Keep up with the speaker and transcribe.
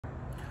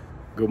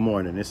Good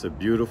morning. It's a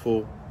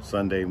beautiful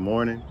Sunday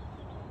morning.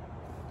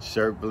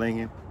 Shirt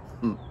blinging.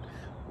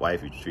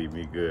 Wifey treat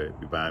me good.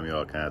 Be buying me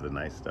all kinds of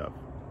nice stuff.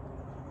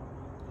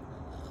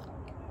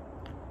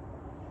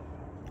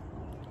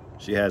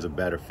 She has a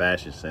better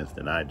fashion sense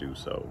than I do,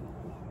 so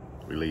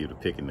we leave the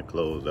picking the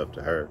clothes up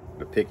to her.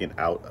 The picking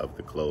out of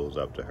the clothes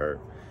up to her.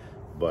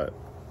 But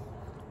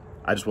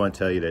I just want to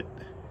tell you that,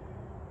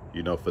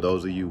 for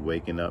those of you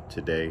waking up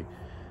today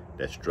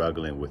that's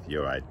struggling with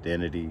your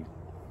identity,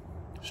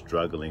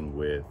 struggling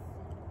with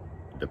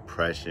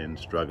depression,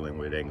 struggling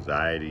with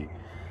anxiety,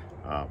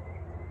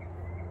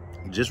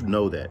 just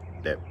know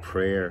that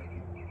prayer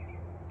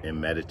and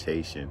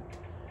meditation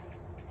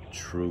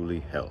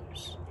truly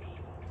helps.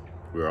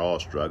 We're all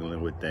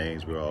struggling with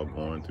things. We're all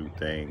going through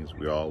things.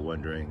 We're all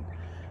wondering,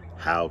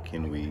 how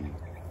can we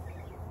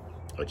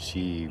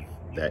achieve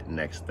that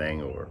next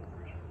thing, or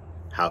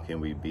how can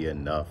we be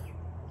enough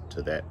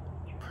to that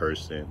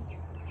person,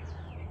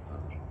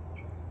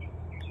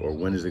 or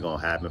when is it going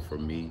to happen for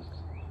me,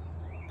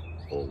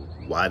 or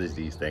why does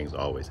these things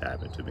always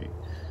happen to me?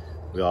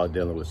 We're all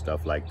dealing with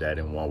stuff like that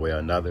in one way or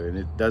another, and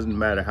it doesn't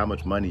matter how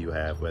much money you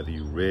have, whether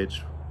you're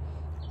rich,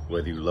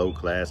 whether you're low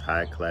class,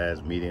 high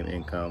class, medium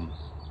income,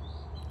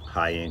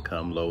 high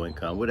income, low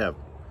income, whatever.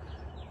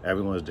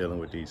 Everyone's dealing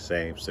with these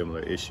same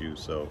similar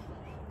issues. So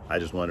I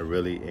just want to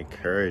really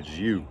encourage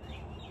you.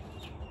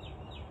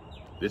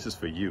 This is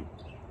for you.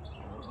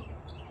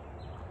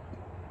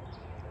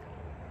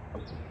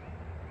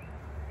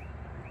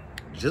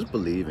 Just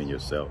believe in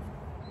yourself.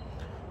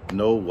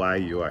 Know why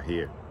you are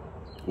here.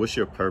 What's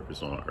your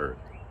purpose on earth?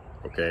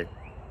 Okay?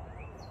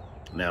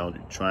 Now,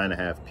 trying to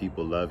have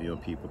people love you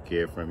and people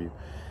care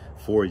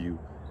for you,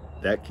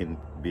 that can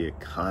be a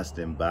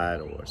constant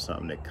battle, or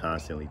something that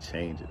constantly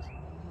changes.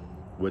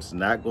 What's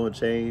not going to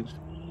change,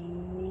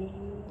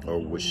 or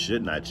what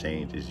should not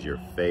change, is your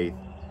faith,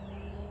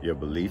 your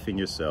belief in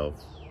yourself,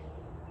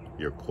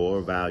 your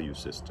core value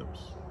systems,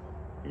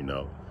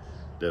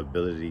 the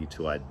ability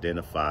to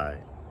identify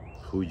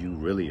who you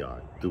really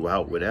are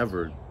throughout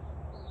whatever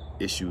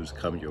issues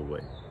come your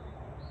way.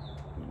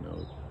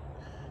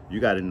 You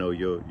got to know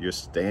your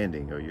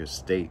standing or your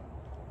state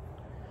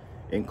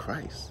in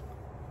Christ.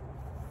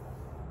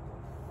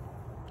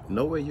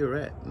 Know where you're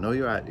at. Know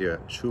your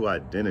true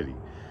identity.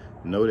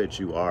 Know that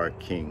you are a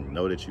king.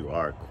 Know that you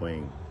are a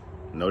queen.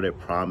 Know that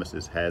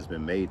promises has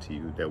been made to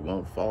you that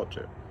won't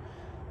falter.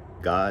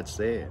 God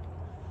said.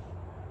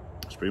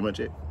 That's pretty much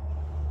it.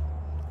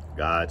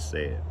 God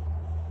said.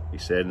 He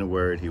said in the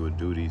word he would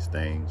do these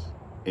things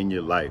in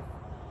your life.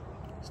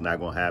 It's not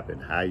going to happen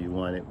how you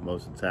want it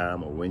most of the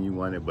time, or when you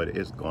want it, but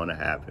it's going to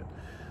happen.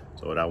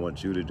 So what I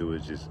want you to do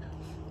is just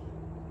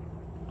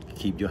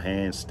keep your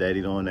hands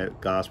steadied on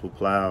that gospel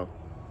plow.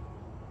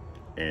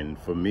 And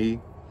for me,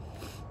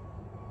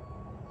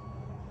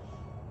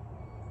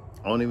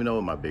 I don't even know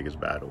what my biggest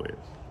battle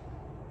is.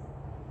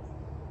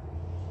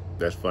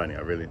 That's funny.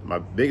 My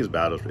biggest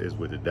battle is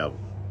with the devil.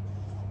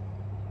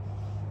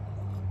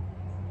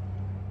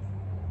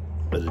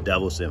 But the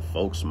devil sent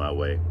folks my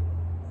way.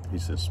 He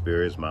sent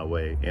spirits my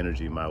way,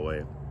 energy my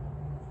way.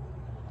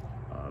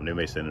 They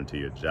may send them to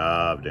your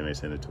job. They may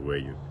send it to where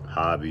your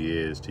hobby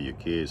is, to your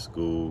kids'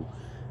 school.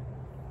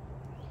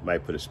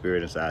 Might put a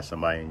spirit inside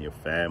somebody in your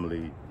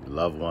family, your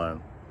loved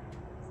one,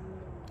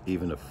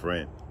 even a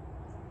friend.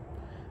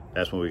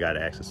 That's when we got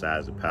to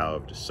exercise the power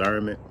of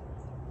discernment.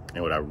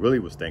 And what I really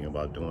was thinking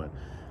about doing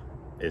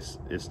is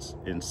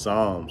in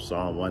Psalm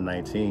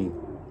 119.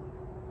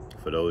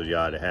 For those of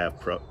y'all that have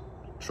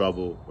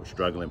trouble or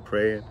struggling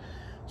praying,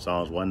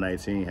 Psalms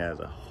 119 has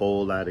a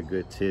whole lot of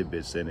good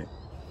tidbits in it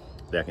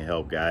that can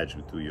help guide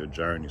you through your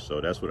journey. So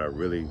that's what I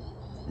really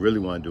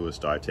want to do, is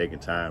start taking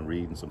time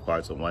reading some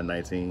parts of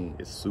 119.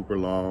 It's super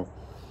long.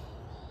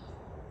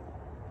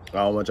 I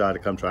don't want y'all to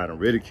come trying to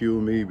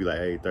ridicule me, be like,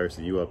 hey,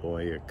 Thurston, you up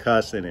on here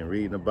cussing and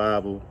reading the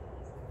Bible.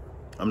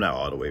 I'm not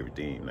all the way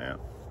redeemed now.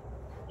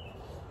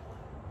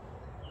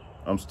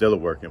 I'm still a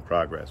work in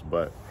progress,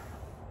 but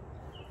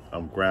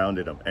I'm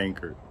grounded, I'm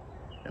anchored,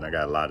 and I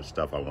got a lot of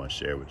stuff I want to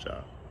share with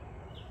y'all.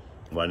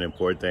 One of the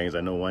important things, I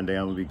know one day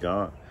I'm going to be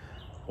gone.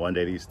 One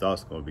day these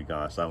thoughts are going to be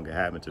gone. Something can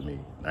happen to me.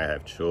 I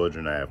have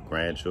children, I have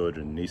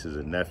grandchildren, nieces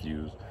and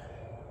nephews,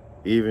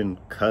 even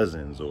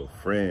cousins or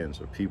friends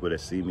or people that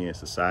see me in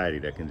society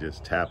that can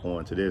just tap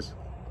onto this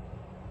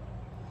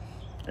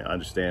and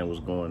understand what's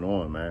going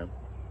on, man.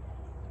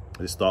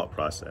 This thought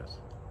process.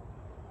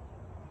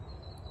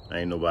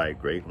 I ain't nobody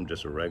great. I'm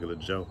just a regular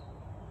Joe.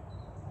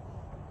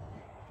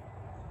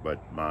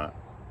 But my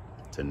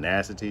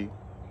tenacity,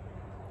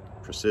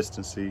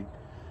 persistency,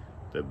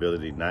 the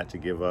ability not to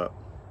give up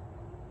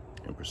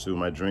and pursue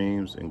my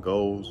dreams and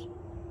goals,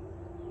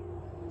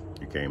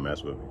 you can't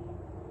mess with me.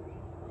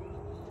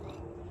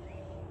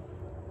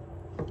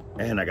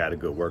 And I got a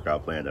good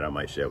workout plan that I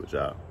might share with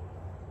y'all.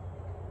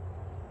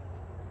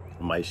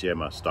 I might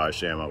start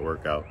sharing my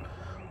workout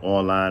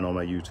online on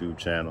my YouTube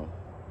channel.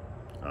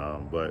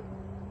 But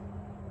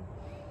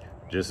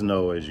just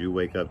know, as you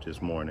wake up this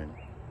morning,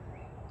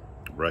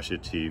 brush your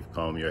teeth,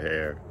 comb your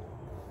hair,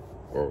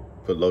 or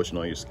put lotion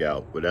on your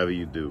scalp, whatever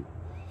you do,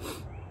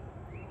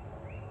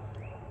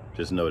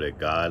 Just know that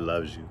God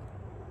loves you.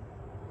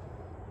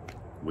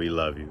 We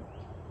love you.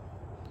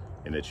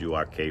 And that you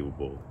are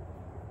capable.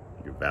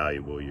 You're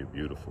valuable. You're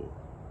beautiful.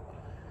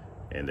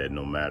 And that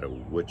no matter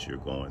what you're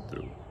going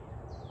through,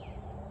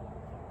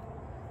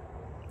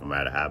 no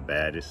matter how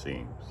bad it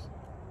seems,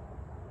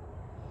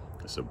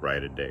 it's a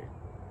brighter day.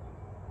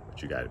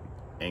 But you got to be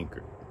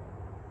anchored.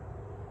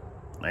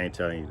 I ain't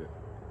telling you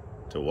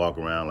to walk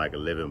around like a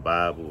living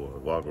Bible or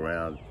walk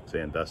around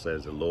saying, thus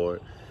says the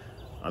Lord.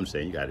 I'm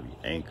saying you got to be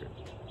anchored.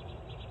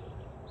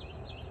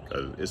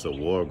 Because it's a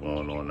war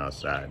going on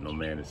outside no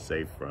man is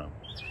safe from.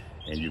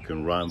 And you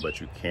can run, but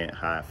you can't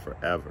hide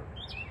forever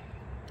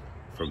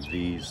from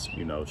these,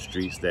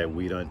 streets that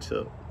we done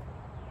took.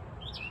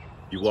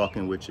 You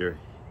walking with your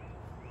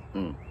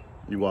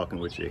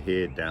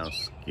head down,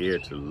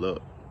 scared to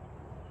look.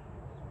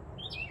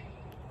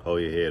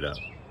 Hold your head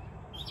up.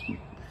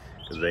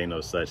 Because there ain't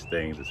no such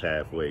things as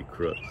halfway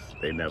crooks.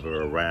 They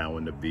never around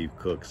when the beef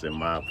cooks in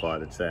my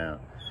part of town.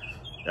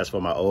 That's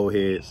for my old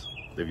heads.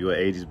 If you're an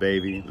 80s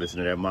baby, listen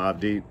to that Mobb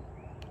Deep,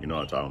 you know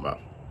what I'm talking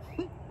about.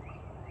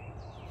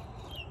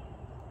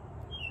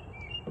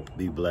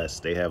 Be blessed,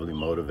 stay heavily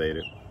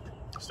motivated,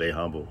 stay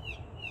humble,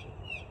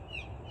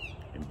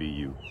 and be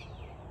you.